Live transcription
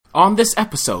on this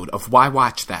episode of Why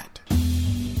Watch That.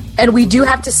 And we do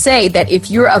have to say that if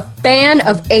you're a fan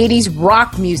of 80s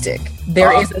rock music,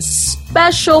 there is a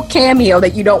special cameo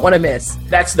that you don't want to miss.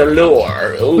 That's the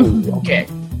lure. Ooh, okay.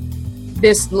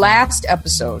 This last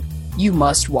episode, you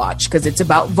must watch because it's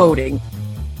about voting.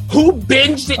 Who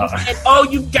binged it and said, oh,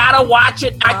 you gotta watch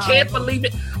it? I can't believe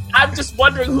it. I'm just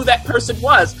wondering who that person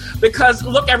was. Because,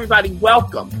 look, everybody,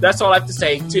 welcome. That's all I have to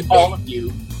say to all of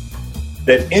you.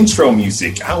 That intro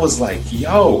music, I was like,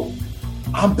 yo,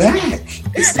 I'm back.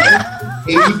 It's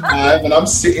 85 and I'm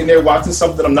sitting there watching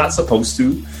something I'm not supposed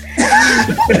to.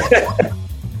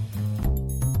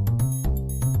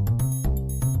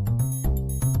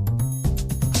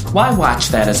 Why Watch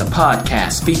That is a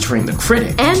podcast featuring the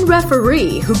critic and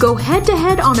referee who go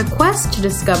head-to-head on a quest to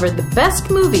discover the best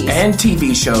movies and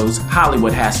TV shows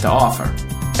Hollywood has to offer.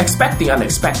 Expect the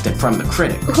unexpected from the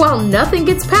critic. Well, nothing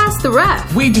gets past the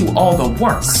ref. We do all the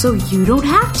work, so you don't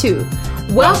have to.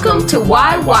 Welcome to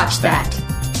Why Watch That.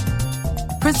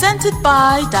 Presented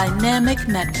by Dynamic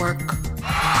Network.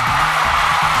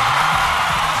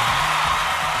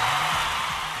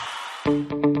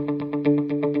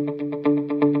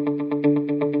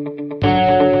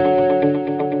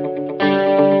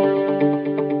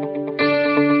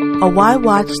 A Why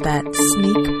Watch That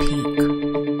sneak peek.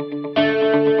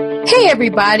 Hey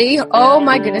everybody! Oh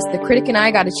my goodness, the critic and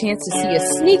I got a chance to see a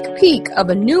sneak peek of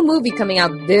a new movie coming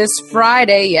out this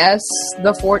Friday, yes,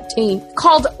 the 14th,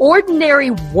 called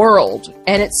Ordinary World,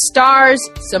 and it stars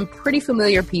some pretty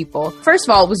familiar people. First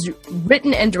of all, it was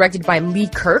written and directed by Lee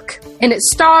Kirk, and it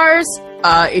stars,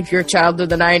 if you're a child of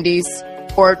the 90s,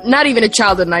 or not even a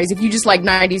child of the 90s, if you just like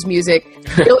 90s music,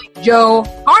 Billy Joe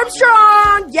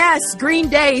Armstrong! Yes, Green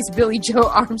Day's Billy Joe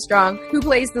Armstrong, who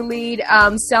plays the lead.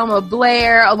 Selma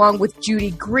Blair, along with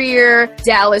Judy Greer.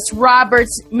 Dallas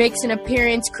Roberts makes an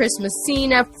appearance. Chris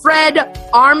Messina. Fred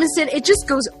Armisen. It just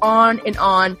goes on and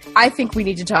on. I think we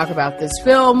need to talk about this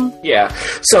film. Yeah.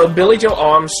 So Billy Joe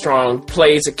Armstrong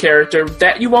plays a character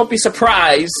that you won't be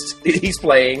surprised he's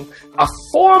playing. A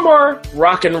former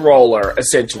rock and roller,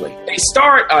 essentially. They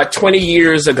start 20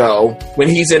 years ago when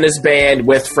he's in his band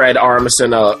with Fred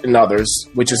Armisen and others,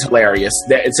 which is hilarious.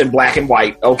 It's in black and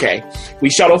white. Okay. We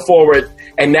shuttle forward,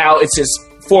 and now it's his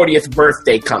 40th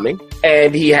birthday coming.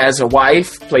 And he has a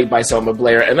wife, played by Selma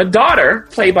Blair, and a daughter,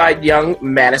 played by young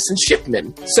Madison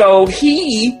Shipman. So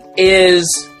he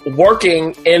is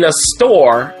working in a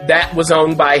store that was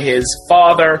owned by his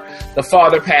father. The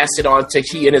father passed it on to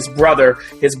he and his brother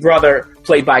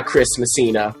played by Chris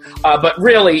Messina. But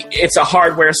really, it's a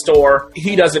hardware store.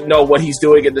 He doesn't know what he's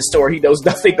doing in the store. He knows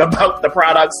nothing about the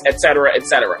products, etc.,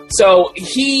 etc. So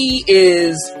he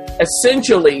is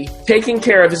essentially taking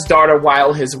care of his daughter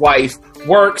while his wife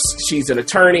works. She's an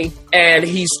attorney, and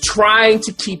he's trying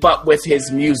to keep up with his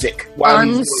music while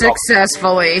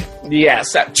unsuccessfully.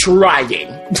 Yes, trying.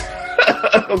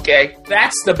 Okay,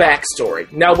 that's the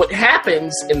backstory. Now, what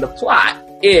happens in the plot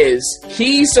is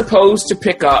he's supposed to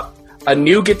pick up a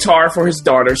new guitar for his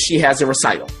daughter. She has a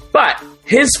recital, but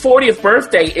his 40th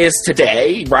birthday is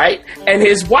today, right? And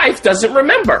his wife doesn't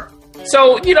remember.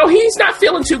 So, he's not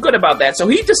feeling too good about that. So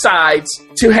he decides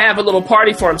to have a little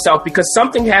party for himself because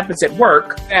something happens at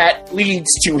work that leads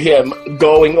to him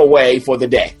going away for the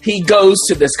day. He goes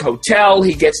to this hotel.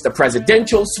 He gets the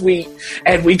presidential suite,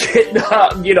 and we get,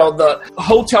 the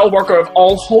hotel worker of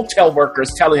all hotel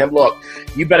workers telling him, look,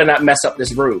 you better not mess up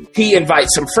this room. He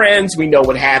invites some friends. We know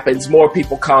what happens. More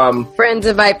people come. Friends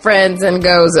invite friends, and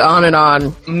goes on and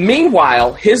on.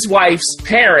 Meanwhile, his wife's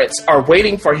parents are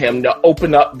waiting for him to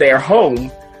open up their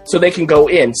home so they can go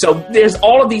in. So there's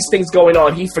all of these things going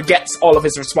on. He forgets all of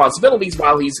his responsibilities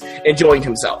while he's enjoying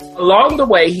himself. Along the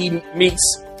way, he meets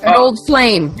an old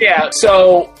flame. Yeah,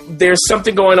 so there's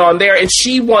something going on there, and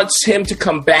she wants him to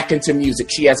come back into music.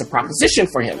 She has a proposition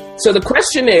for him. So the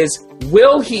question is,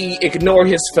 will he ignore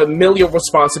his familial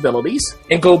responsibilities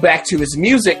and go back to his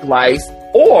music life,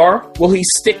 or will he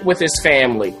stick with his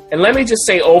family? And let me just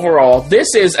say, overall, this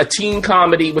is a teen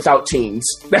comedy without teens.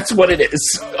 That's what it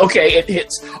is. Okay, it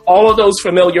hits all of those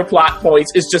familiar plot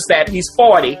points. It's just that he's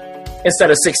 40 instead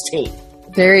of 16.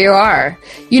 There you are.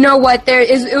 You know what?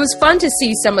 It was fun to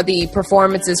see some of the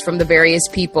performances from the various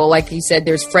people. Like he said,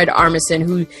 there's Fred Armisen,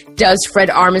 who does Fred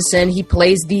Armisen. He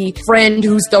plays the friend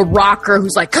who's the rocker,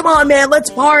 who's like, come on, man, let's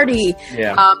party.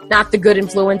 Yeah. Not the good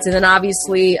influence. And then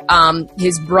obviously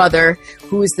his brother,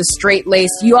 who is the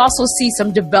straight-laced. You also see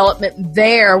some development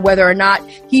there, whether or not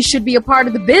he should be a part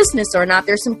of the business or not.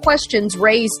 There's some questions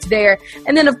raised there.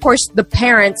 And then, of course, the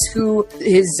parents, who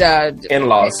his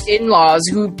in-laws,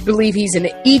 who believe he's an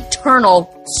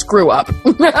eternal screw up.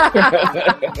 But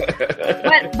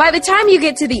by the time you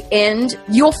get to the end,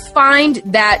 you'll find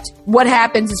that what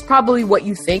happens is probably what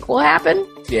you think will happen.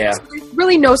 Yeah. So there's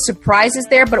really no surprises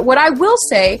there. But what I will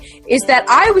say is that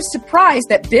I was surprised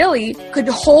that Billy could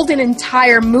hold an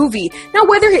entire movie. Now,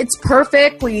 whether it's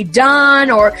perfectly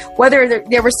done or whether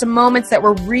there were some moments that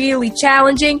were really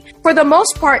challenging, for the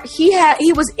most part, he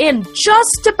was in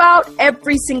just about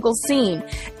every single scene.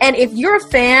 And if you're a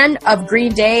fan of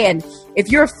Green Day and if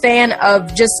you're a fan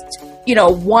of just,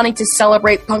 wanting to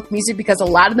celebrate punk music, because a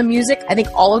lot of the music, I think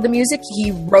all of the music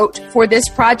he wrote for this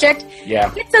project,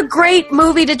 it's a great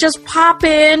movie to just pop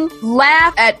in,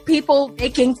 laugh at people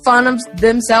making fun of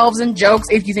themselves and jokes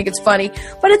if you think it's funny.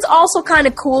 But it's also kind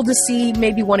of cool to see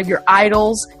maybe one of your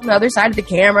idols on the other side of the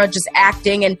camera just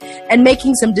acting and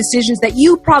making some decisions that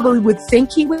you probably would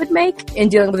think he would make in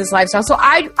dealing with his lifestyle. So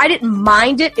I didn't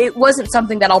mind it. It wasn't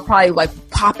something that I'll probably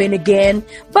pop in again,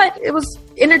 but it was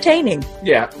entertaining.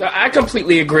 Yeah, I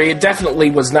completely agree. It definitely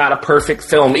was not a perfect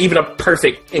film, even a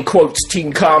perfect, in quotes,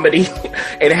 teen comedy.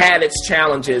 It had its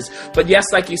challenges. But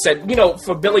yes, like you said,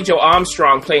 for Billy Joe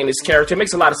Armstrong playing this character, it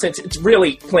makes a lot of sense. It's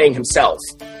really playing himself.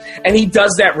 And he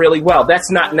does that really well.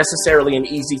 That's not necessarily an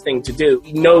easy thing to do.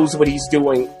 He knows what he's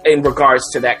doing in regards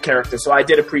to that character. So I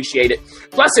did appreciate it.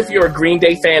 Plus, if you're a Green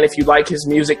Day fan, if you like his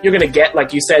music, you're going to get,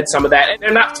 like you said, some of that. And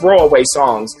they're not throwaway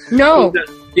songs. No.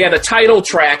 The title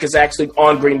track is actually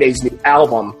on Green Day's new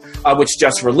album, which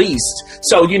just released.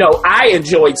 So, I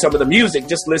enjoyed some of the music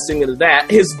just listening to that.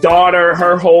 His daughter,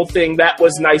 her whole thing, that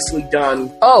was nicely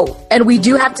done. Oh, and we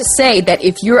do have to say that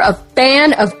if you're a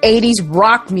fan of 80s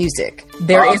rock music,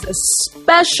 there is a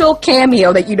special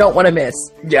cameo that you don't want to miss.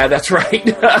 Yeah, that's right.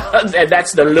 And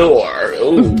that's the lure.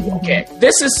 Ooh, okay.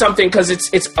 This is something, because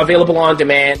it's available on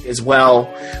demand as well,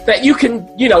 that you can,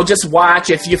 just watch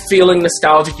if you're feeling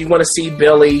nostalgic, you want to see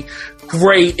Billy.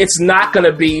 Great. It's not going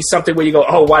to be something where you go,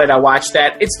 oh, why did I watch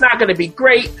that? It's not going to be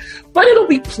great, but it'll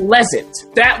be pleasant.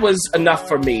 That was enough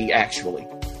for me, actually.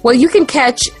 Well, you can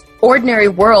catch Ordinary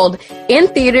World in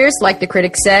theaters, like the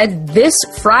critic said, this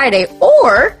Friday,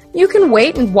 or you can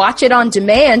wait and watch it on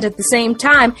demand at the same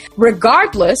time.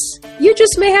 Regardless, you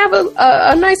just may have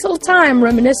a nice little time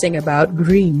reminiscing about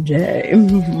Green Day.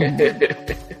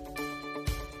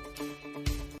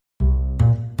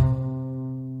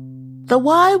 The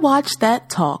Why Watch That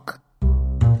Talk.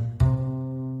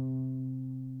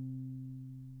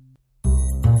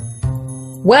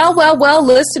 Well,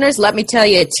 listeners, let me tell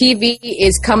you, TV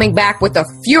is coming back with a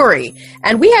fury.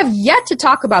 And we have yet to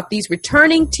talk about these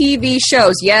returning TV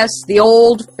shows. Yes, the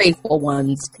old faithful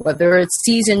ones, whether it's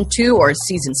season 2 or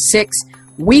season 6.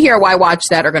 We here at Why Watch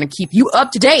That are going to keep you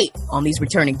up to date on these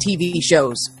returning TV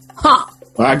shows. Huh.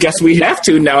 Well, I guess we have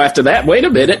to now after that. Wait a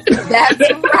minute.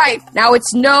 That's right. Now,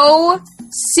 it's no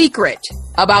secret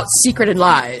about Secret and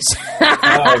Lies.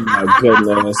 Oh, my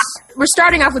goodness. We're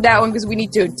starting off with that one because we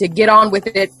need to get on with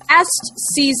it. Last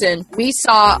season, we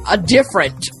saw a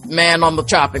different man on the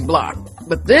chopping block.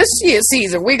 But this year's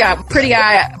season, we got Pretty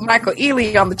Eye Michael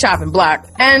Ealy on the chopping block.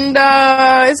 And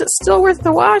is it still worth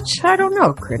the watch? I don't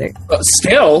know, critic.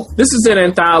 Still, this is an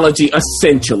anthology,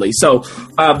 essentially. So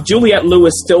Juliette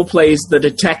Lewis still plays the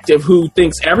detective who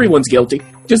thinks everyone's guilty.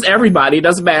 Just everybody, it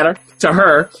doesn't matter to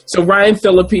her. So Ryan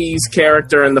Phillippe's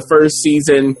character in the first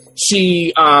season,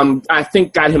 she, I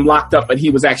think, got him locked up, but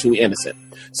he was actually innocent.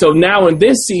 So now in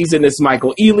this season, it's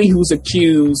Michael Ealy who's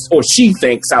accused, or she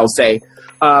thinks, I'll say,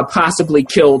 possibly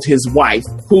killed his wife,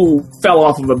 who fell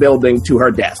off of a building to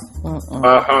her death.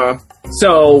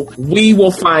 So we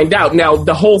will find out. Now,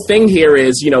 the whole thing here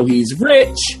is, he's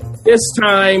rich this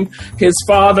time. His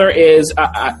father is,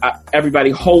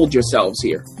 everybody hold yourselves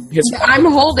here. I'm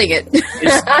holding it.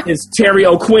 is Terry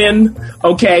O'Quinn,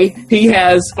 okay? He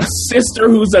has a sister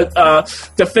who's a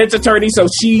defense attorney, so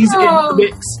she's in the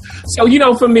mix. So,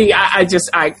 for me, I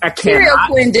can't. Terry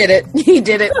O'Quinn did it. He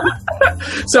did it.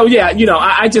 So, yeah,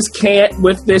 I just can't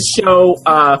with this show.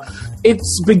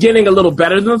 It's beginning a little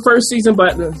better than the first season,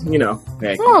 but,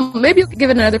 hey. Oh, maybe we'll give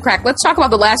it another crack. Let's talk about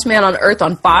The Last Man on Earth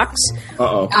on Fox.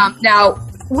 Now,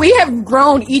 we have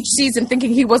grown each season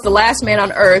thinking he was the last man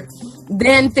on Earth,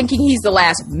 then thinking he's the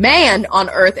last man on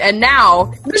Earth, and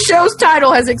now the show's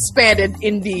title has expanded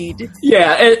indeed.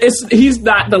 Yeah, he's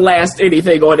not the last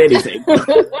anything on anything.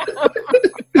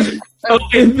 So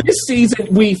in this season,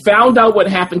 we found out what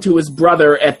happened to his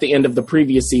brother at the end of the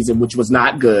previous season, which was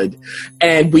not good.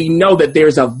 And we know that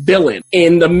there's a villain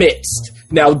in the midst.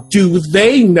 Now, do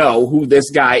they know who this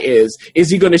guy is?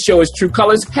 Is he going to show his true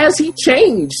colors? Has he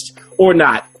changed or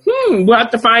not? We'll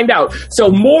have to find out. So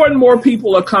more and more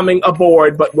people are coming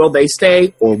aboard, but will they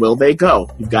stay or will they go?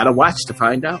 You've got to watch to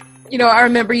find out. I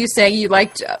remember you saying you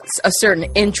liked a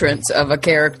certain entrance of a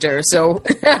character. So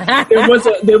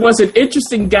there was an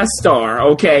interesting guest star,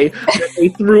 okay, that they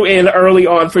threw in early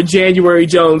on for January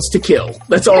Jones to kill.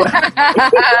 That's all.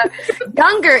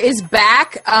 Younger is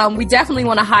back. We definitely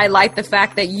want to highlight the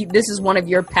fact that this is one of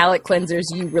your palate cleansers.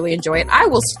 You really enjoy it. I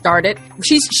will start it.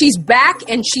 She's back,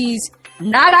 and she's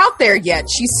not out there yet.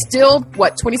 She's still,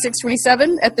 26,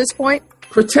 27 at this point?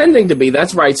 Pretending to be,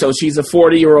 that's right. So she's a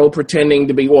 40-year-old pretending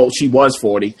to be, she was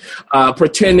 40,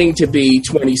 pretending to be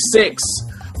 26.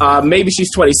 Maybe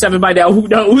she's 27 by now, who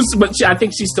knows? But I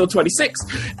think she's still 26.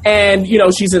 And,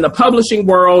 she's in the publishing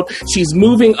world. She's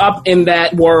moving up in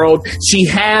that world. She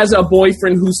has a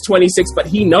boyfriend who's 26, but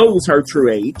he knows her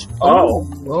true age.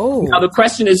 Whoa. Now, the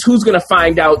question is, who's going to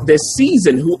find out this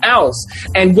season? Who else?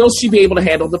 And will she be able to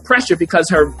handle the pressure? Because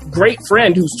her great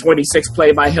friend, who's 26,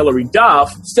 played by Hilary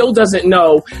Duff, still doesn't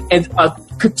know. And a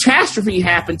catastrophe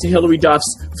happened to Hilary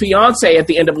Duff's fiance at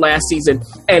the end of last season.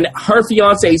 And her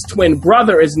fiance's twin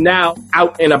brother is now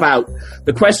out and about.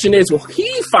 The question is, will he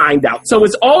find out? So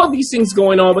it's all of these things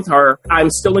going on with her. I'm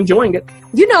still enjoying it.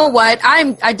 You know what?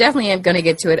 I definitely am going to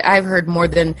get to it. I've heard more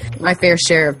than my fair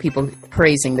share of people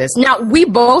praising this. Now, we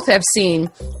both have seen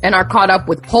and are caught up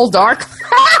with Poldark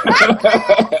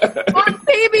on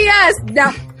PBS.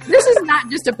 Now, this is not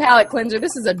just a palate cleanser.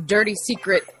 This is a dirty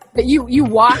secret that you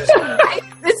watch. Right?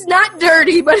 It's not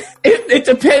dirty, but it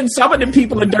depends. Some of the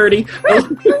people are dirty.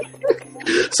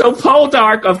 So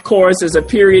Poldark, of course, is a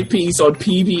period piece on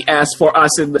PBS for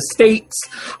us in the States.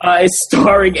 It's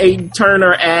starring Aidan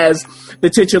Turner as the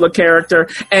titular character.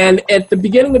 And at the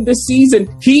beginning of this season,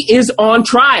 he is on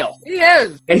trial. He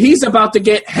is. And he's about to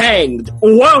get hanged.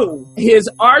 Whoa! His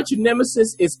arch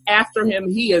nemesis is after him.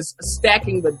 He is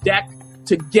stacking the deck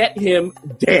to get him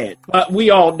dead. But we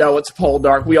all know it's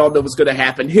Poldark. We all know what's going to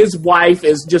happen. His wife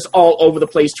is just all over the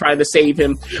place trying to save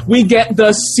him. We get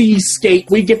the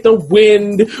seascape. We get the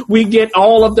wind. We get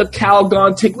all of the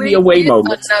Calgon take me away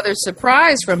moments. Another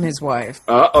surprise from his wife.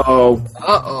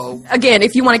 Uh-oh. Again,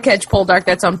 if you want to catch Poldark,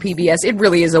 that's on PBS. It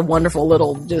really is a wonderful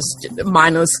little, just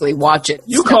mindlessly watch it.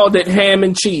 You called it ham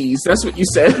and cheese. That's what you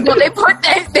said. Well,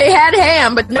 they had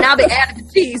ham, but now they added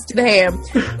the cheese to the ham,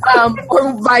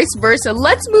 or vice versa.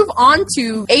 Let's move on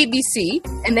to ABC,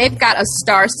 and they've got a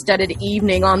star-studded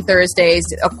evening on Thursdays.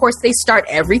 Of course, they start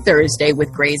every Thursday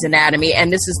with Grey's Anatomy,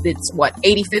 and this is its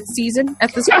 85th season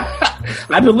at this point?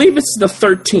 I believe it's the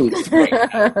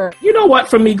 13th. You know what?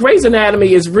 For me, Grey's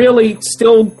Anatomy is really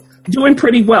still doing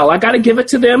pretty well. I got to give it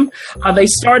to them. They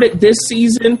started this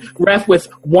season, Ref, with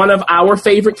one of our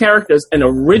favorite characters, an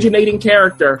originating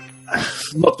character.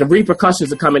 Look, the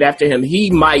repercussions are coming after him.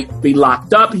 He might be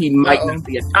locked up. He might not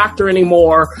be a doctor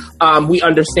anymore. We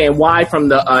understand why from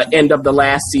the end of the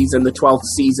last season, the 12th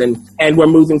season, and we're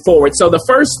moving forward. So the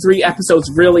first 3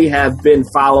 episodes really have been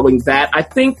following that. I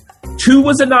think 2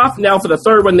 was enough. Now for the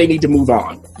third one, they need to move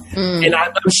on. And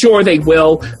I'm sure they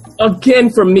will. Again,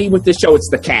 for me with this show, it's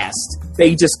the cast.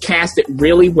 They just cast it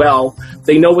really well.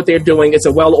 They know what they're doing. It's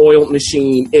a well-oiled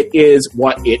machine. It is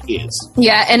what it is.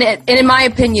 Yeah, and in my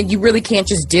opinion, you really can't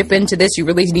just dip into this. You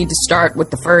really need to start with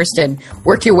the first and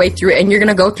work your way through it. And you're going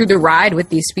to go through the ride with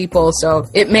these people. So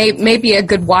it may be a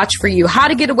good watch for you. How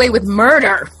to Get Away with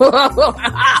Murder.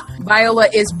 Viola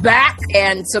is back,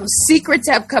 and some secrets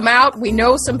have come out. We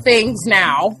know some things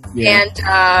now. Yeah. And,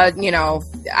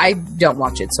 I don't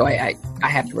watch it, so I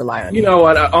have to rely on it. You know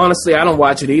what? Honestly, I don't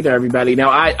watch it either, everybody. Now,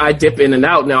 I dip in and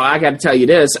out. Now, I got to tell you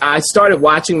this. I started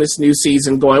watching this new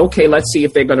season going, okay, let's see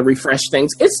if they're going to refresh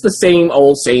things. It's the same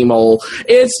old, same old.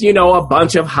 It's, a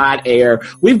bunch of hot air.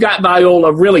 We've got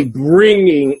Viola really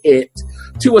bringing it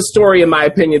to a story, in my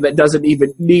opinion, that doesn't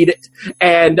even need it.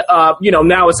 And,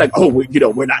 now it's like,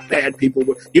 we're not bad people.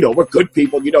 We're good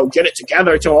people. Get it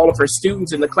together to all of her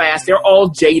students in the class. They're all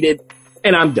jaded,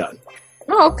 and I'm done.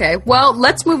 Oh, okay. Well,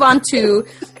 let's move on to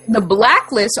The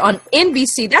Blacklist on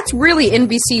NBC. That's really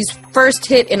NBC's first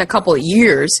hit in a couple of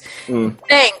years,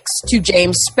 thanks to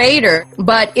James Spader.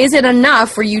 But is it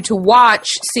enough for you to watch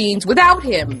scenes without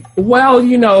him? Well,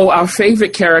 our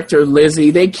favorite character,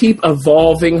 Lizzie, they keep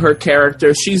evolving her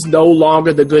character. She's no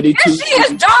longer the goody two. Is she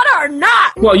his daughter or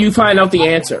not? Well, you find out the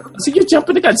answer. So you're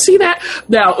jumping the gun. See that?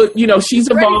 Now, she's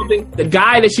evolving. The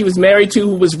guy that she was married to,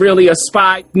 who was really a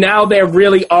spy, now they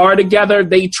really are together.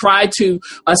 They try to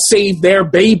save their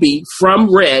baby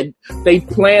from Red. They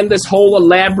planned this whole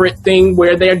elaborate thing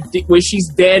where she's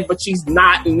dead, but she's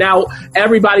not. And now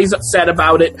everybody's upset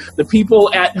about it. The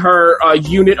people at her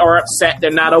unit are upset.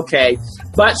 They're not okay.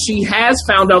 But she has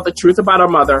found out the truth about her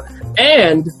mother,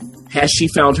 and has she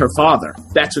found her father?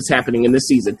 That's what's happening in this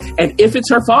season. And if it's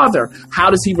her father, how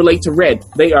does he relate to Red?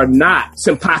 They are not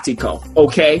simpatico,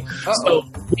 okay? So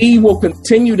we will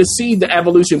continue to see the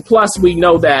evolution. Plus, we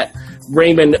know that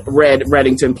Raymond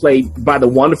Reddington, played by the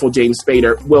wonderful James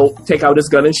Spader, will take out his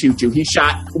gun and shoot you. He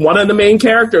shot one of the main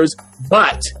characters,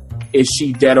 but is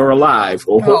she dead or alive?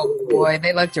 Oh boy,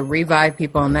 they like to revive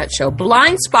people on that show.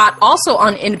 Blind Spot, also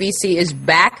on NBC, is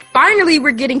back. Finally,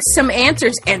 we're getting some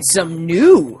answers and some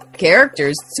new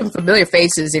characters, some familiar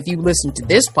faces. If you listen to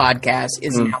this podcast,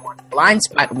 is now on Blind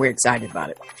Spot, and we're excited about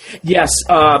it. Yes,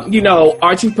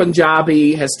 Archie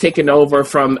Punjabi has taken over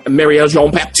from Marielle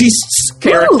Jean-Baptiste's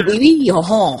character.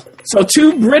 Ooh, so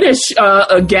 2 British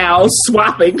gals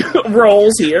swapping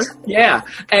roles here. Yeah,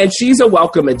 and she's a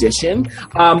welcome addition.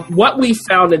 What we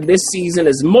found in this season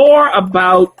is more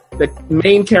about the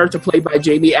main character played by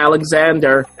Jamie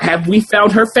Alexander. Have we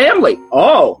found her family?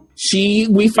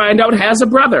 We find out, has a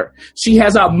brother. She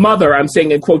has a mother, I'm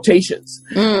saying in quotations.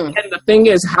 And the thing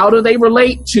is, how do they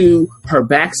relate to her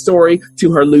backstory,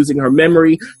 to her losing her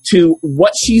memory, to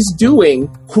what she's doing?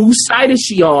 Whose side is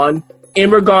she on in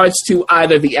regards to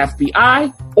either the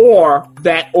FBI or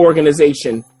that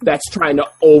organization that's trying to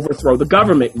overthrow the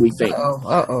government, we think.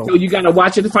 So you got to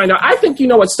watch it to find out. I think,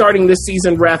 starting this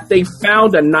season, Ref, they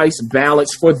found a nice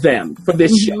balance for them, for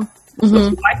this show. So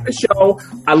if you like the show,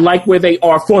 I like where they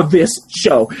are for this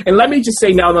show. And let me just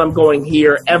say, now that I'm going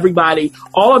here, everybody,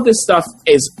 all of this stuff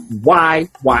is why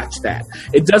watch that.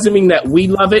 It doesn't mean that we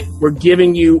love it. We're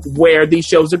giving you where these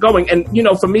shows are going. And,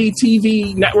 for me,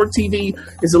 network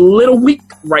TV is a little weak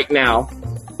right now.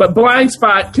 But Blind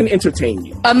Spot can entertain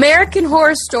you. American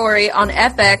Horror Story on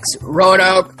FX,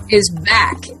 Roanoke, is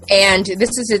back. And this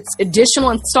is its additional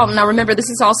installment. Now, remember, this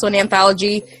is also an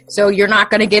anthology, so you're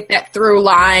not going to get that through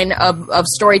line of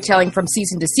storytelling from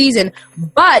season to season.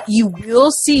 But you will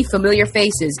see familiar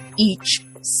faces each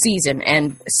season.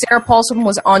 And Sarah Paulson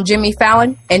was on Jimmy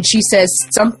Fallon, and she says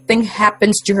something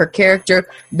happens to her character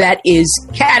that is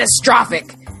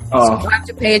catastrophic. So you have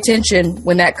to pay attention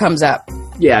when that comes up.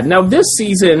 Yeah, now this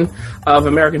season of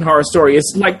American Horror Story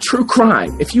is like true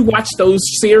crime. If you watch those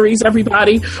series,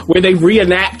 everybody, where they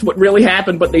reenact what really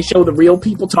happened, but they show the real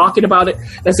people talking about it,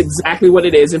 that's exactly what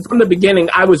it is. And from the beginning,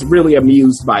 I was really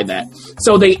amused by that.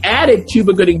 So they added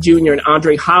Cuba Gooding Jr. and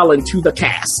Andre Holland to the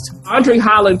cast. Andre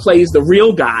Holland plays the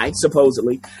real guy,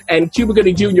 supposedly, and Cuba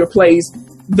Gooding Jr. plays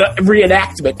the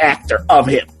reenactment actor of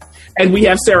him. And we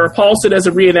have Sarah Paulson as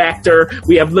a reenactor.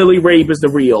 We have Lily Rabe as the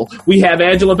real. We have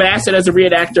Angela Bassett as a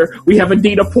reenactor. We have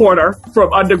Adina Porter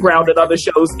from Underground and other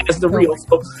shows as the real.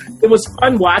 So it was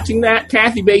fun watching that.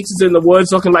 Kathy Bates is in the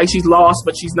woods looking like she's lost,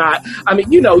 but she's not. I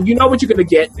mean, you know what you're going to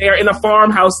get. They're in a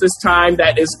farmhouse this time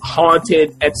that is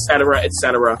haunted, et cetera, et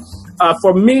cetera.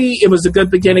 For me, it was a good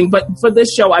beginning, but for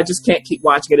this show, I just can't keep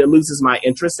watching it. It loses my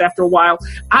interest after a while.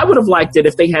 I would have liked it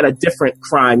if they had a different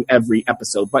crime every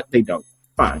episode, but they don't.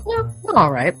 Fine. Yeah, all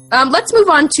right. Let's move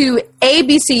on to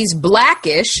ABC's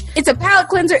Blackish. It's a palate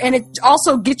cleanser, and it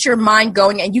also gets your mind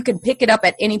going, and you can pick it up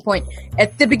at any point.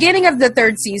 At the beginning of the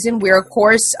 3rd season, we're, of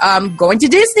course, going to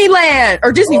Disneyland,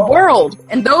 or Disney World,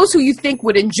 and those who you think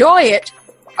would enjoy it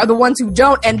are the ones who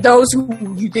don't, and those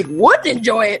who you think wouldn't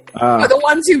enjoy it are the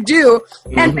ones who do.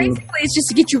 And basically, it's just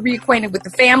to get you reacquainted with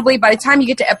the family. By the time you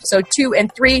get to episode 2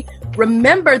 and 3,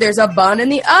 remember, there's a bun in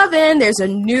the oven. There's a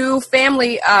new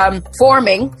family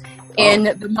forming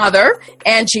in the mother,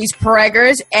 and she's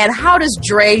preggers. And how does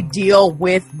Dre deal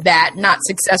with that? Not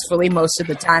successfully most of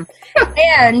the time.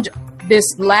 And this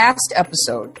last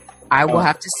episode, I will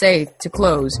have to say, to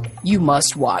close, you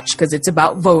must watch, because it's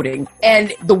about voting.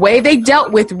 And the way they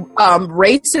dealt with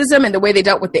racism, and the way they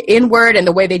dealt with the N-word, and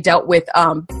the way they dealt with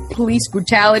police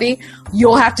brutality,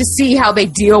 you'll have to see how they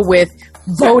deal with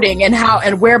voting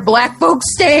and where black folks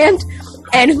stand,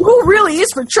 and who really is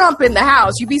for Trump in the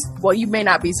House. You may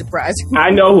not be surprised. I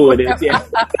know who it is, yeah.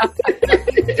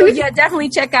 So yeah, definitely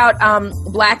check out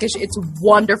Blackish. It's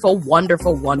wonderful,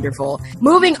 wonderful, wonderful.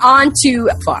 Moving on to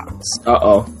Fox.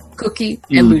 Cookie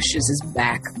and Lucius is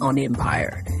back on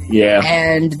Empire. Yeah.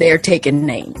 And they're taking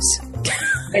names.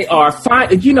 They are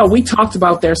fine. You know, we talked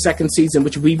about their 2nd season,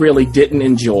 which we really didn't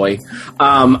enjoy.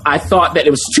 I thought that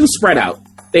it was too spread out.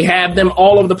 They have them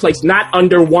all over the place, not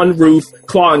under one roof,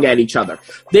 clawing at each other.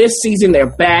 This season, they're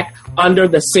back. under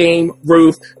the same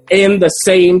roof, in the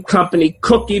same company.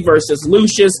 Cookie versus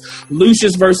Lucius.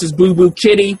 Lucius versus Boo Boo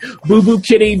Kitty. Boo Boo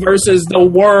Kitty versus the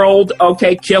world.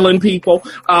 Okay, killing people.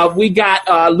 We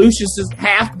got Lucius's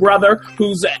half-brother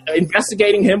who's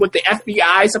investigating him with the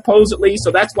FBI, supposedly.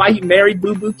 So that's why he married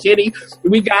Boo Boo Kitty.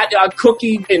 We got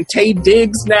Cookie and Taye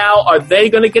Diggs now. Are they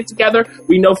going to get together?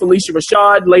 We know Felicia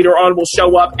Rashad later on will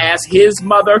show up as his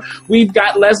mother. We've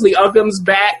got Leslie Uggams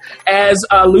back as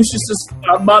Lucius's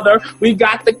mother. We've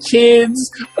got the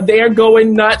kids. They're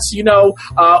going nuts. You know,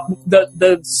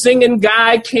 the singing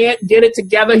guy can't get it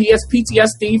together. He has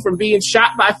PTSD from being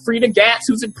shot by Frida Gatz,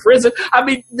 who's in prison. I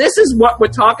mean, this is what we're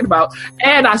talking about.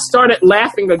 And I started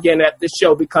laughing again at this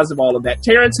show because of all of that.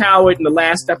 Terrence Howard in the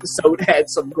last episode had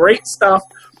some great stuff.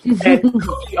 And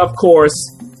Cookie, of course.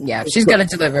 Yeah, she's going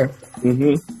to deliver.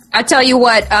 Mm-hmm. I tell you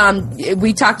what,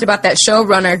 we talked about that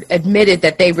showrunner admitted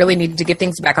that they really needed to get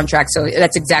things back on track. So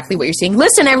that's exactly what you're seeing.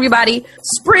 Listen, everybody,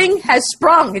 spring has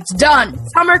sprung. It's done.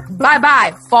 Summer,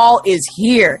 bye-bye. Fall is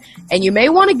here. And you may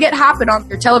want to get hopping on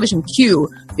your television queue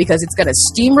because it's going to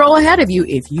steamroll ahead of you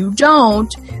if you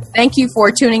don't. Thank you for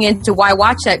tuning in to Why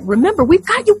Watch That. Remember, we've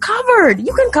got you covered.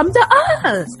 You can come to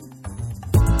us.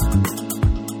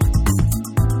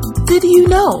 Did you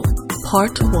know?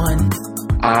 Part 1.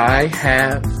 I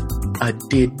have a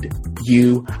did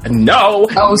you know?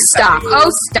 Oh, stop. Oh,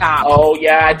 stop. Oh,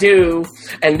 yeah, I do.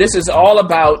 And this is all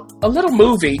about a little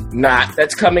movie,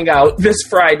 that's coming out this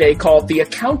Friday called The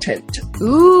Accountant.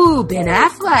 Ooh, Ben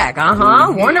Affleck.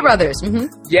 Uh-huh. Warner Brothers. Mm-hmm.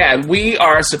 Yeah, and we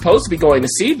are supposed to be going to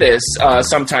see this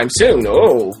sometime soon.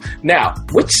 Oh, now,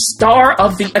 which star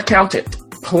of The Accountant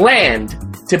planned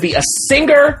to be a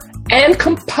singer and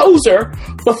composer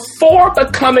before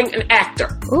becoming an actor?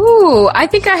 Ooh, I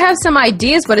think I have some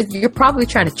ideas, but you're probably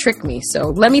trying to trick me, so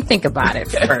let me think about it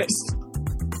first.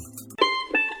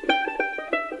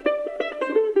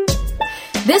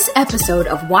 This episode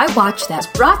of Why Watch That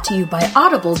is brought to you by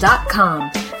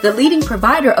Audible.com, the leading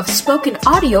provider of spoken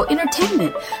audio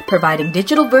entertainment, providing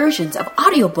digital versions of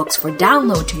audiobooks for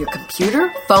download to your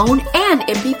computer, phone, and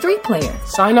MP3 player.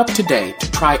 Sign up today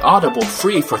to try Audible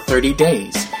free for 30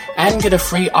 days and get a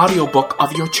free audiobook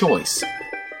of your choice.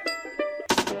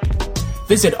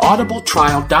 Visit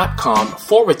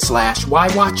audibletrial.com/Why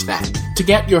Watch That to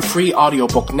get your free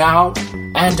audiobook now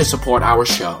and to support our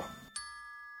show.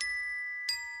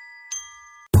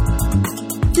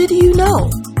 Did you know?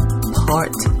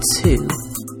 Part 2.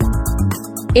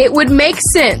 It would make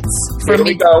sense for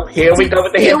me. Here we go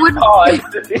with the hit pause.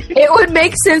 It would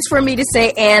make sense for me to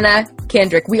say Anna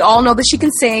Kendrick. We all know that she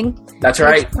can sing. That's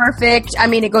right. It's perfect. I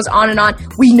mean, it goes on and on.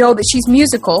 We know that she's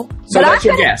musical. So that's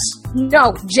your guess.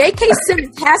 No, J.K.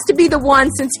 Simmons has to be the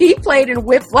one since he played in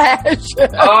Whiplash.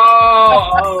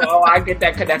 Oh, I get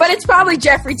that connection. But it's probably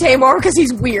Jeffrey Tambor because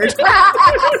he's weird.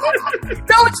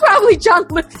 No, it's probably John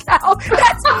Lithgow.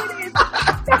 That's who it is.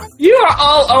 You are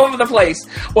all over the place.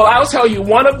 Well, I'll tell you,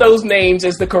 one of those names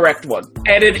is the correct one.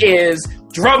 And it is,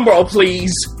 drumroll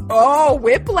please, Oh,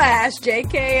 Whiplash,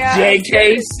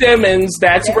 J.K. Simmons,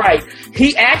 that's right.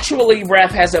 He actually,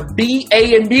 Ref, has a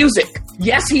B.A. in music.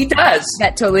 Yes, he does.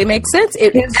 That totally makes sense.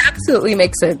 It absolutely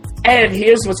makes sense. And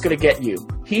here's what's going to get you.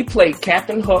 He played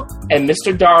Captain Hook and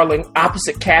Mr. Darling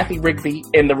opposite Kathy Rigby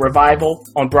in the revival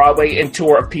on Broadway and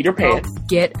tour of Peter Pan. Oh,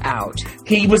 get out.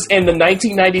 He was in the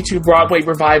 1992 Broadway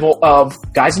revival of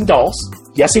Guys and Dolls.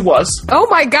 Yes, he was. Oh,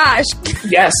 my gosh.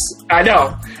 Yes, I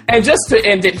know. And just to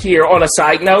end it here on a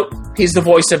side note, he's the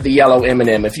voice of the yellow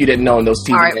M&M, if you didn't know in those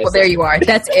TV All right, well, there you are.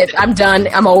 That's it. I'm done.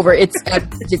 I'm over. It's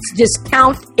just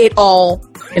count it all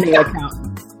in the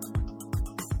account.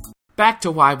 Back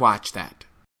to Why Watch That.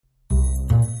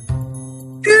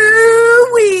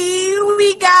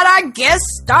 We got our guest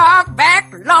star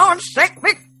back on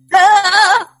segment.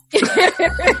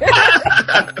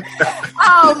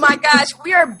 Oh my gosh,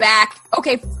 we are back.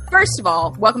 Okay, first of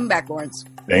all, welcome back, Lawrence.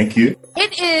 Thank you.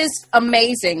 It is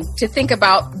amazing to think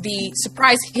about the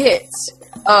surprise hits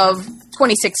of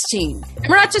 2016. And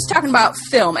we're not just talking about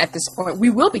film at this point. We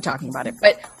will be talking about it.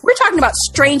 But we're talking about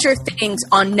Stranger Things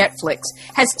on Netflix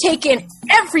has taken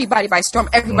everybody by storm.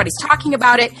 Everybody's talking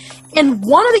about it. And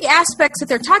one of the aspects that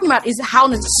they're talking about is how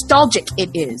nostalgic it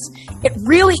is. It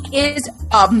really is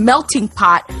a melting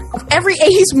pot of every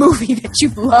 80s movie that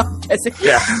you've loved as a kid.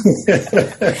 Yeah.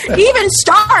 Even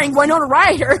starring Winona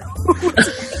Ryder, who was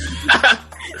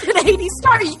an 80s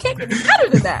star. You can't get better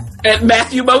than that. And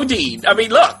Matthew Modine. I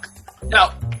mean, look.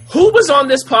 Now, who was on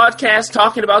this podcast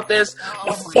talking about this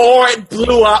before it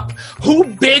blew up? Who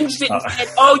binged it and said,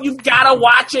 oh, you've got to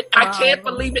watch it. I can't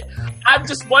believe it. I'm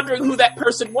just wondering who that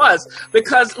person was.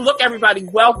 Because, look, everybody,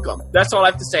 welcome. That's all I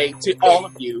have to say to all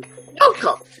of you.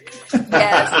 welcome.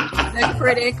 Yes, the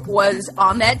critic was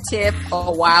on that tip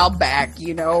a while back.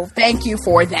 Thank you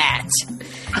for that.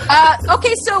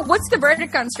 Okay, so what's the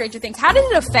verdict on Stranger Things? How did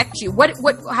it affect you?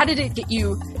 How did it get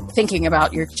you thinking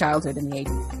about your childhood in the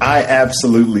 80s? I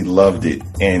absolutely loved it,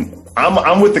 and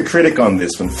I'm with the critic on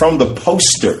this one. From the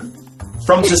poster,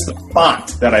 from just the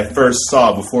font that I first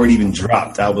saw before it even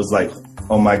dropped, I was like,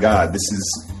 "Oh my God, this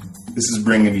is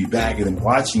bringing me back." And then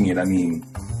watching it, I mean,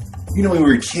 when we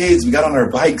were kids, we got on our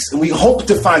bikes and we hoped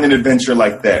to find an adventure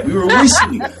like that. We were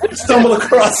wishing to stumble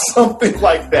across something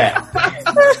like that.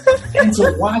 And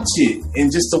to watch it, and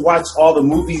just to watch all the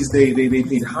movies they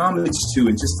paid homage to,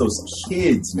 and just those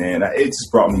kids, man, it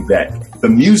just brought me back. The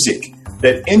music,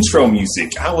 that intro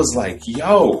music, I was like,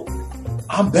 yo,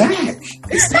 I'm back.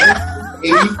 It's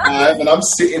 85 and I'm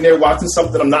sitting there watching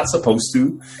something I'm not supposed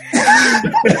to.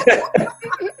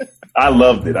 I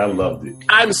loved it.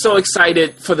 I'm so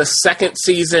excited for the second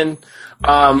season.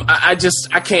 I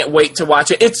can't wait to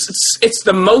watch it. It's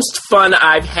the most fun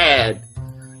I've had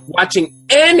watching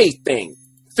anything,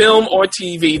 film or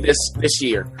TV this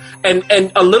year,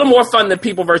 and a little more fun than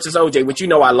People vs. OJ, which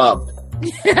I loved.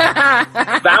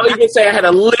 But I'll even say I had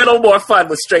a little more fun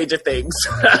with Stranger Things.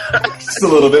 Just a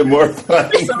little bit more fun.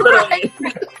 Right.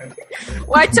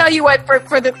 Well, I tell you what,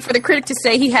 for the critic to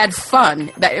say he had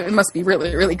fun, that it must be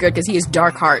really, really good because he is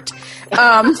Dark Heart.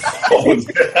 By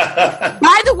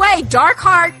the way, Dark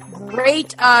Heart,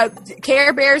 great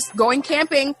Care Bears going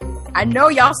camping. I know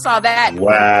y'all saw that.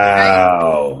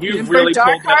 Wow. Right? You really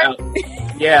pulled that out.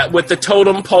 Yeah, with the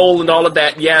totem pole and all of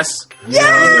that. Yes.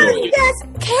 Yes.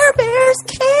 Care Bears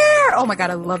care. Oh my God,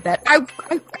 I love that.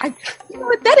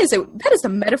 That is a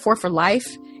metaphor for life.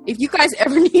 If you guys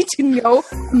ever need to know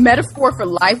a metaphor for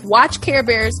life, watch Care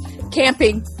Bears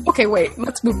camping. Okay, wait,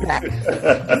 let's move back.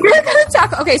 We're going to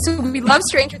talk. Okay, so we love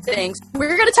Stranger Things.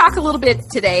 We're going to talk a little bit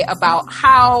today about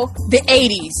how the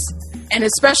 80s, and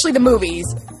especially the movies,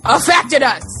 affected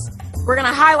us. We're going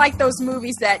to highlight those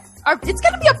movies that are. It's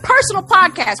going to be a personal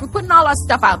podcast. We're putting all our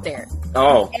stuff out there.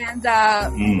 Oh.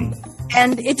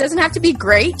 And it doesn't have to be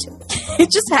great. It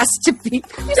just has to be.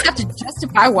 You just have to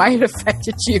justify why it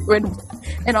affected you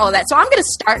and all of that. So I'm going to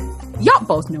start. Y'all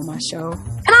both know my show,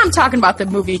 and I'm talking about the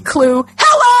movie Clue.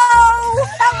 Hello.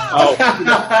 Oh,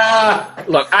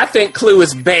 look, I think Clue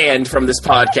is banned from this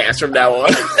podcast from now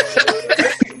on.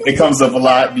 It comes up a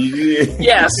lot.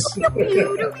 Yes.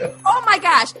 Oh my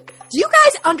gosh. Do you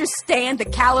guys understand the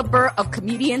caliber of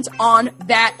comedians on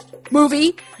that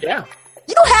movie? Yeah.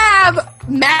 You have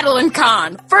Madeline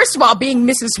Kahn, first of all, being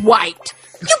Mrs. White.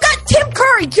 You got Tim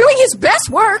Curry doing his best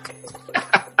work.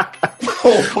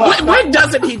 When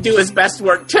doesn't he do his best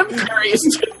work? Tim Curry is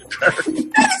Tim Curry.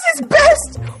 That is his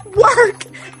best work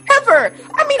ever.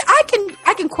 I mean,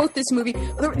 I can quote this movie.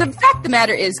 The fact of the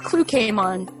matter is, Clue came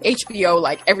on HBO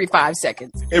like every 5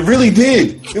 seconds. It really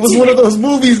did. It was one of those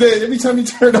movies that every time you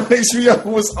turned on HBO, it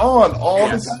was on all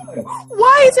the time.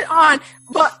 Why is it on?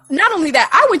 But not only that,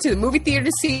 I went to the movie theater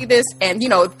to see this, and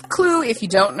Clue, if you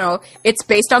don't know, it's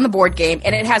based on the board game,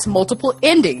 and it has multiple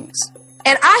endings.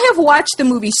 And I have watched the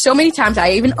movie so many times,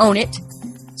 I even own it,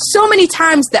 so many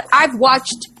times that I've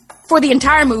watched for the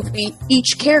entire movie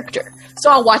each character. So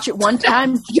I'll watch it one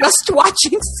time just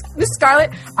watching the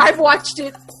Scarlet. I've watched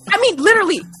it. I mean,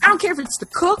 literally, I don't care if it's the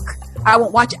cook. I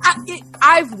won't watch it.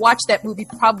 I've watched that movie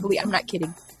probably, I'm not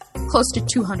kidding, close to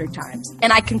 200 times.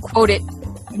 And I can quote it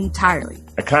entirely.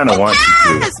 I kind of want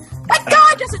you to. But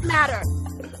God doesn't matter.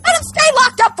 Let him stay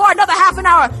locked up for another half an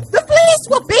hour. The police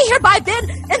will be here by then,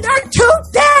 and there are 2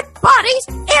 dead bodies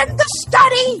in the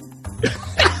study.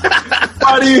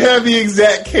 Why do you have the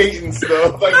exact cadence,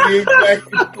 though? Like the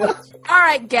exact. All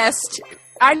right, guest.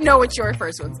 I know what your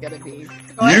first one's going to be.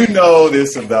 You know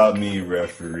this about me,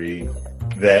 referee,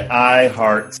 that I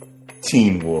heart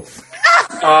Teen Wolf.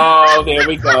 Oh, there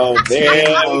we go. There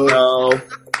we go.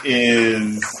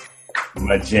 Is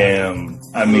my jam.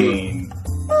 I mean,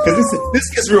 because this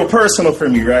gets real personal for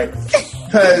me, right?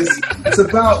 Because it's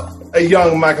about a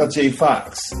young Michael J.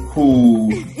 Fox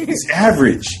who is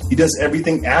average. He does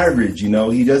everything average,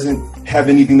 He doesn't have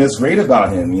anything that's great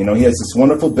about him. He has this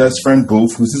wonderful best friend,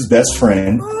 Boof, who's his best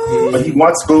friend. But he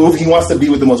wants Boof. He wants to be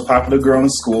with the most popular girl in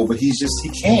school, but he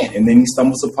can't. And then he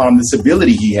stumbles upon this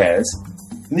ability he has.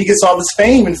 And he gets all this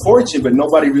fame and fortune, but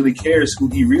nobody really cares who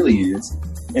he really is.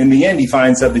 In the end, he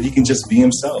finds out that he can just be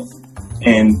himself.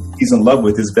 And he's in love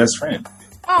with his best friend.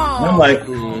 And I'm like,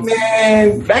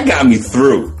 man, that got me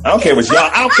through. I don't care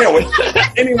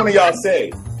what any one of y'all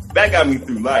say. That got me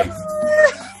through life.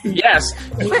 Yes,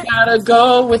 you gotta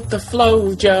go with the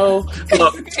flow, Joe.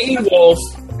 Look, Teen Wolf,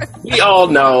 we all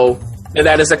know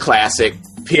that is a classic.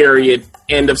 period.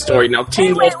 End of story. Now,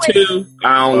 Teen Wolf 2,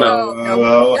 I don't know.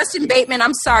 No. Justin Bateman,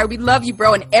 I'm sorry. We love you,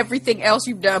 bro, and everything else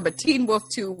you've done, but Teen Wolf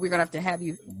 2, we're going to have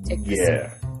you take this.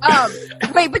 Yeah.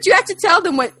 Wait, but you have to tell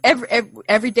them what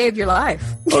every day of your life.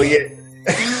 Oh, yeah.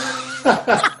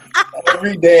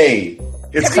 Every day.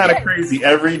 It's kind of crazy.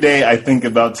 Every day I think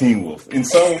about Teen Wolf. In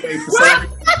some way, for some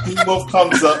reason, Teen Wolf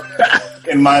comes up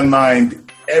in my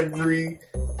mind every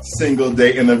single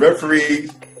day, and the referee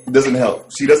doesn't help.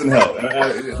 She doesn't help.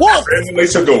 Wolf! Randomly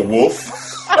she'll go, Wolf.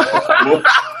 Wolf.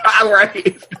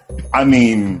 Right. I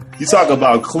mean, you talk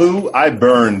about Clue, I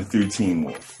burned through Teen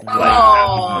Wolf.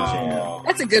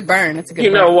 That's a good burn. That's a good burn.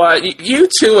 You know what? You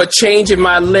two are changing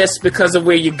my list because of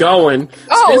where you're going.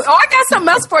 I got something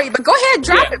else for you, but go ahead,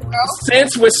 drop it, bro.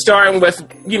 Since we're starting with,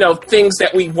 things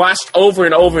that we watched over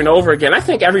and over and over again, I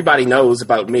think everybody knows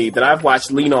about me that I've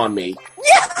watched Lean On Me.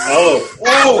 Yeah.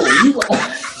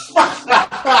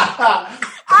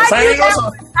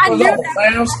 I knew that.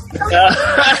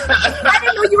 I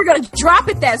didn't know you were going to drop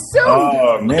it that soon.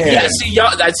 Oh, man. Yeah, see,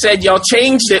 I said y'all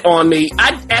changed it on me.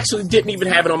 I actually didn't even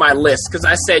have it on my list because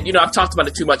I said, I've talked about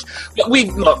it too much. But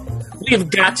we've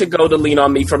got to go to Lean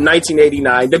On Me from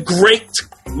 1989. The great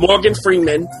Morgan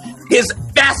Freeman, his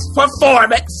best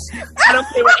performance. I don't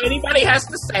care what anybody has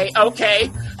to say,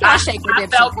 okay? Shawshank I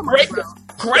felt great.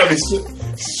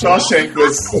 Shawshank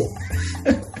was...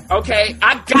 Okay,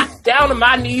 I got down on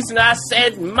my knees and I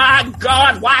said, my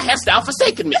God, why hast thou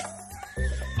forsaken me?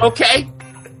 Okay?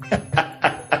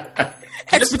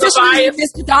 Expedition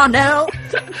Mr. Donnell.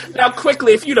 Now,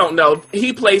 quickly, if you don't know,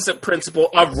 he plays a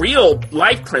real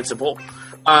life principal,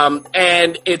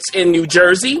 and it's in New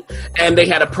Jersey, and they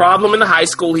had a problem in the high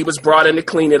school. He was brought in to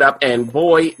clean it up, and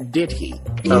boy, did he.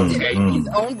 Okay? His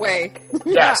own way.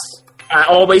 Yes. I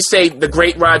always say the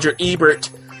great Roger Ebert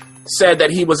said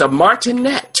that he was a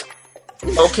martinet.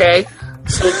 Okay?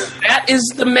 So that is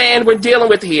the man we're dealing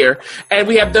with here. And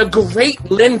we have the great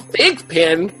Lynn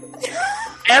Thigpen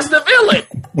as the villain.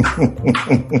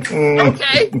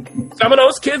 Okay? Some of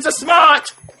those kids are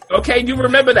smart. Okay, you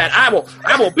remember that. I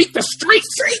will beat the streets.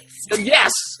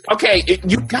 Yes. Okay,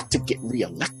 you got to get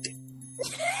reelected.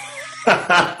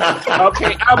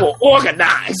 Okay, I will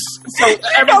organize. So you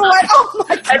know what? Oh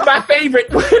my God. And my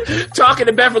favorite, talking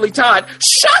to Beverly Todd,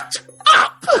 shut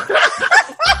up.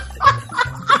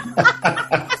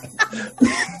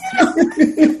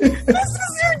 This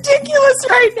is ridiculous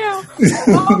right now.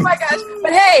 Oh my gosh.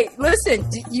 But hey, listen,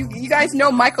 you guys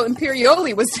know Michael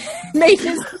Imperioli made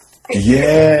his one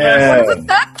of the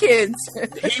Thug Kids.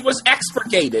 He was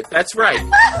expurgated. That's right.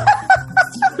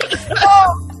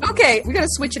 Okay, we're going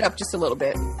to switch it up just a little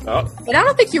bit. Oh. But I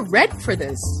don't think you're ready for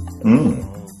this.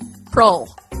 Kroll.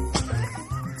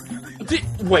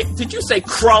 Did you say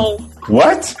Kroll?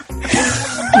 What?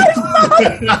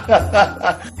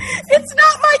 It's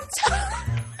not my time.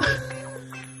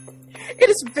 It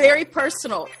is very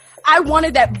personal. I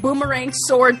wanted that boomerang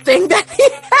sword thing that he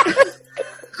had.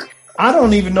 I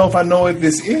don't even know if I know what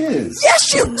this is.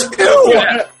 Yes, you do.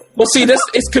 Yeah. Well, see, this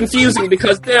is confusing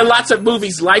because there are lots of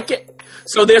movies like it.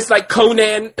 So there's like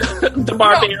Conan the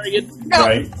Barbarian. No.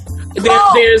 Right?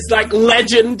 There's like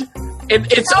Legend.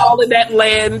 And it's all in that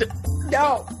land.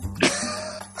 No.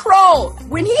 Kroll,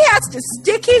 when he has to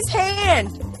stick his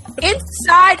hand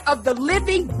inside of the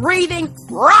living, breathing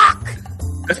rock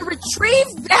to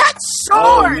retrieve that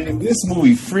sword. Oh, man, this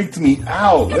movie freaked me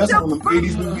out. That's one of the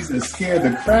 80s movies that scared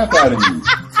the crap out of me.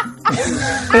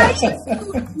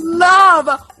 I love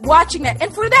watching that.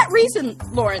 And for that reason,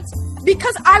 Lawrence,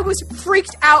 because I was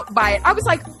freaked out by it. I was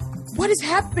like, what is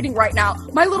happening right now?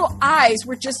 My little eyes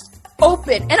were just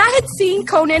open. And I had seen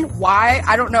Conan. Why?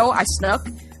 I don't know. I snuck.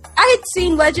 I had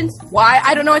seen Legends. Why?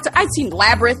 I don't know. I'd seen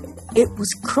Labyrinth. It was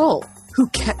Kroll who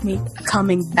kept me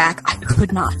coming back. I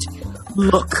could not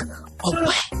look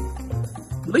away.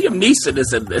 Liam Neeson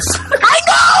is in this. I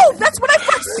know! That's what I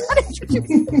first started.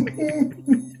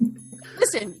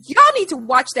 Listen, y'all need to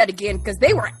watch that again because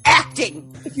they were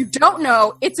acting. If you don't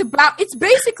know, it's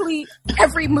basically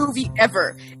every movie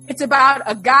ever. It's about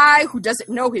a guy who doesn't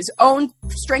know his own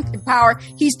strength and power.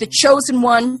 He's the chosen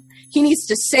one. He needs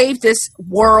to save this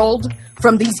world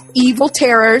from these evil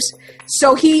terrors.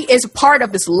 So he is part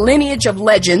of this lineage of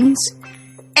legends.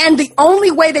 And the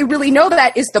only way they really know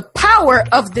that is the power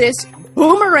of this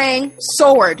boomerang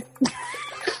sword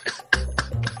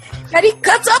that he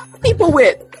cuts up people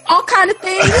with. All kind of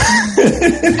things.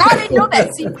 Y'all didn't know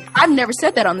that. See, I've never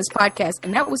said that on this podcast,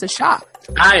 and that was a shock.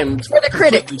 I am for the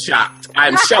critic. Shocked.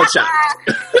 I'm shell-shocked.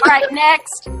 All right,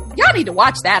 next. Y'all need to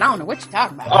watch that. I don't know what you're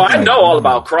talking about. Oh, I know all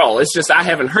about Kroll. It's just I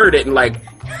haven't heard it in like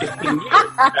 15 years.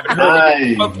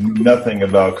 I know nothing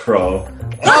about Kroll.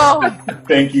 Oh.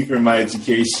 Thank you for my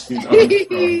education.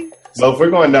 So if we're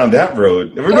going down that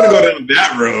road, if we're going to go down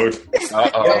that road.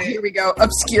 Oh, here we go.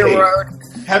 Obscure road.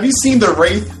 Have you seen The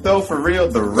Wraith, though, for real?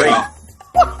 The Wraith.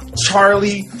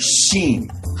 Charlie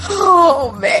Sheen.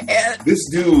 Oh, man. This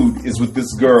dude is with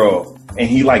this girl, and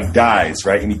he, like, dies,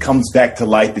 right? And he comes back to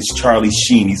life as Charlie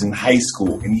Sheen. He's in high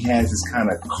school, and he has this kind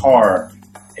of car,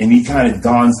 and he kind of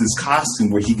dons this costume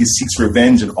where he seeks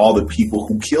revenge on all the people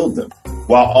who killed him,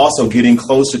 while also getting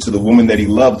closer to the woman that he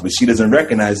loved, but she doesn't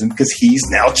recognize him because he's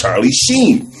now Charlie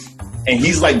Sheen. And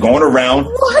he's, like, going around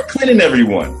killing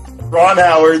everyone. Ron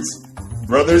Howard's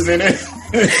brother's in it.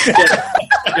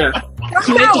 Yeah.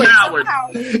 Clint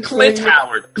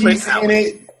Howard. In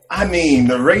it. I mean,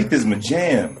 The Wraith is my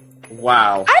jam.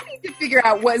 Wow. I need to figure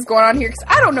out what's going on here because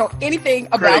I don't know anything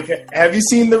about Craig, have you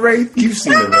seen The Wraith? You've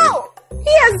seen The Wraith. No,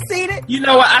 he hasn't seen it. You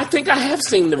know what? I think I have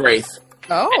seen The Wraith.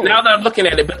 Oh. And now that I'm looking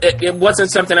at it, but it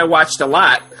wasn't something I watched a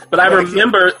lot. But I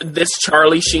remember this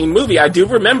Charlie Sheen movie. I do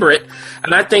remember it.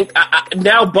 And I think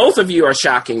now both of you are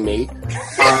shocking me.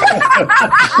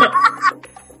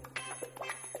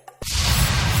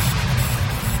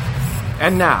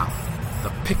 And now,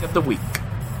 the pick of the week.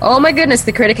 Oh my goodness,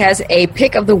 the critic has a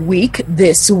pick of the week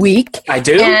this week. I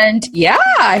do? And yeah,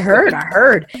 I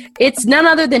heard. It's none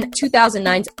other than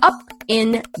 2009's Up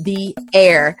in the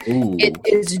Air. Ooh. It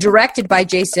is directed by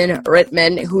Jason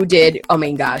Reitman, who did, oh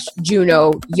my gosh,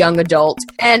 Juno, Young Adult,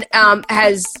 and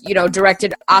has,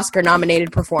 directed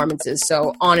Oscar-nominated performances,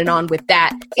 so on and on with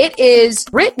that. It is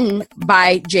written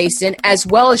by Jason as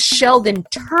well as Sheldon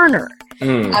Turner.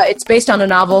 It's based on a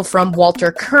novel from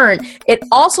Walter Kern. It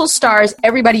also stars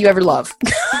everybody you ever love.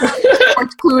 George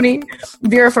Clooney,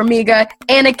 Vera Farmiga,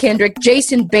 Anna Kendrick,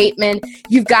 Jason Bateman.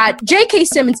 You've got J.K.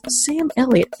 Simmons, Sam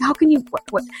Elliott. How can you...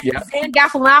 What? Yeah. Van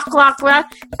Gaffelachla.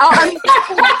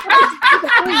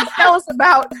 Please tell us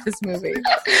about this movie.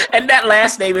 And that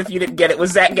last name, if you didn't get it,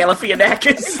 was Zach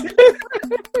Galifianakis.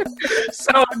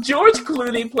 So George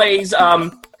Clooney plays...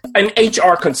 an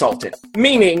HR consultant,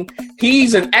 meaning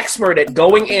he's an expert at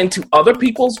going into other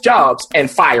people's jobs and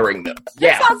firing them.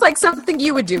 Yeah. That sounds like something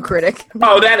you would do, critic.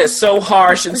 Oh, that is so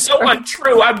harsh and so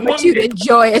untrue. But you'd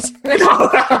enjoy it.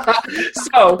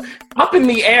 So, Up in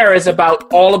the Air is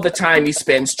about all of the time he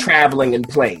spends traveling in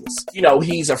planes.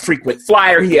 He's a frequent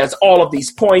flyer. He has all of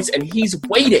these points, and he's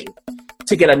waiting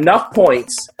to get enough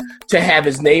points to have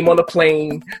his name on a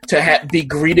plane, to be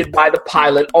greeted by the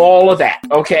pilot, all of that,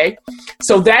 okay?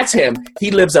 So that's him.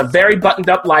 He lives a very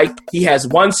buttoned-up life. He has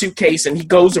one suitcase, and he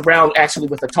goes around actually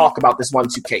with a talk about this one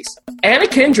suitcase. Anna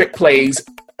Kendrick plays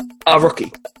a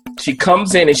rookie. She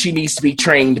comes in and she needs to be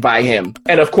trained by him.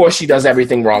 And of course, she does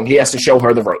everything wrong. He has to show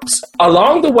her the ropes.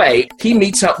 Along the way, he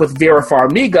meets up with Vera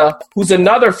Farmiga, who's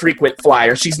another frequent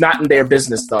flyer. She's not in their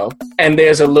business, though. And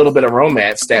there's a little bit of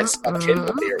romance that's akin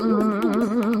to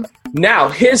there. Now,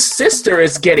 his sister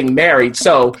is getting married,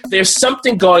 so there's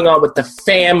something going on with the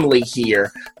family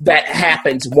here that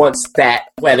happens once that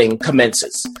wedding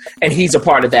commences. And he's a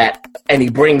part of that, and he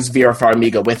brings Vera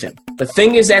Farmiga with him. The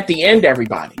thing is, at the end,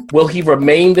 everybody, will he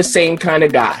remain the same kind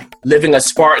of guy, living a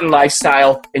Spartan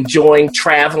lifestyle, enjoying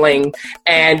traveling,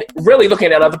 and really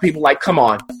looking at other people like, come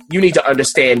on, you need to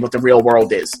understand what the real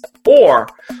world is? Or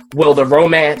will the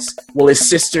romance, will his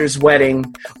sister's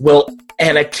wedding, will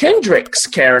Anna Kendrick's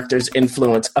character's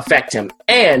influence affect him?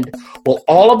 And will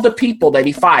all of the people that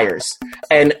he fires,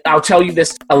 and I'll tell you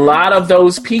this, a lot of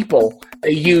those people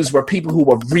they used were people who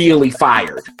were really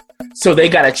fired. So they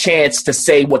got a chance to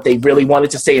say what they really wanted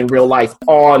to say in real life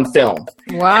on film.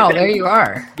 Wow, then, there you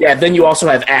are. Yeah, then you also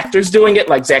have actors doing it,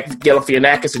 like Zach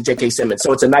Galifianakis and J.K. Simmons.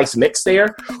 So it's a nice mix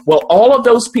there. Well, all of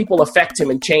those people affect him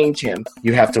and change him.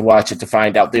 You have to watch it to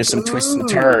find out. There's some twists and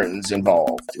turns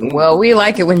involved. Well, we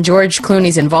like it when George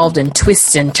Clooney's involved in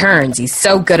twists and turns. He's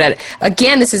so good at it.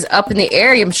 Again, this is Up in the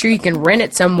Air. I'm sure you can rent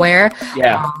it somewhere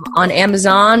on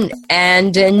Amazon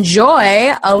and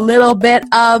enjoy a little bit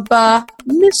of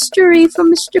mystery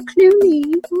from Mr.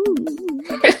 Clooney.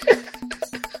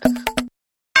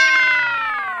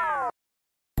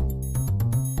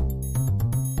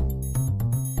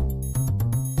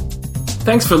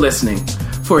 Thanks for listening.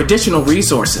 For additional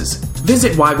resources,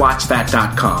 visit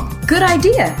whywatchthat.com. Good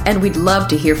idea, and we'd love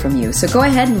to hear from you. So go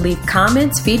ahead and leave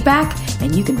comments, feedback,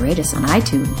 and you can rate us on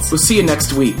iTunes. We'll see you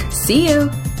next week. See you.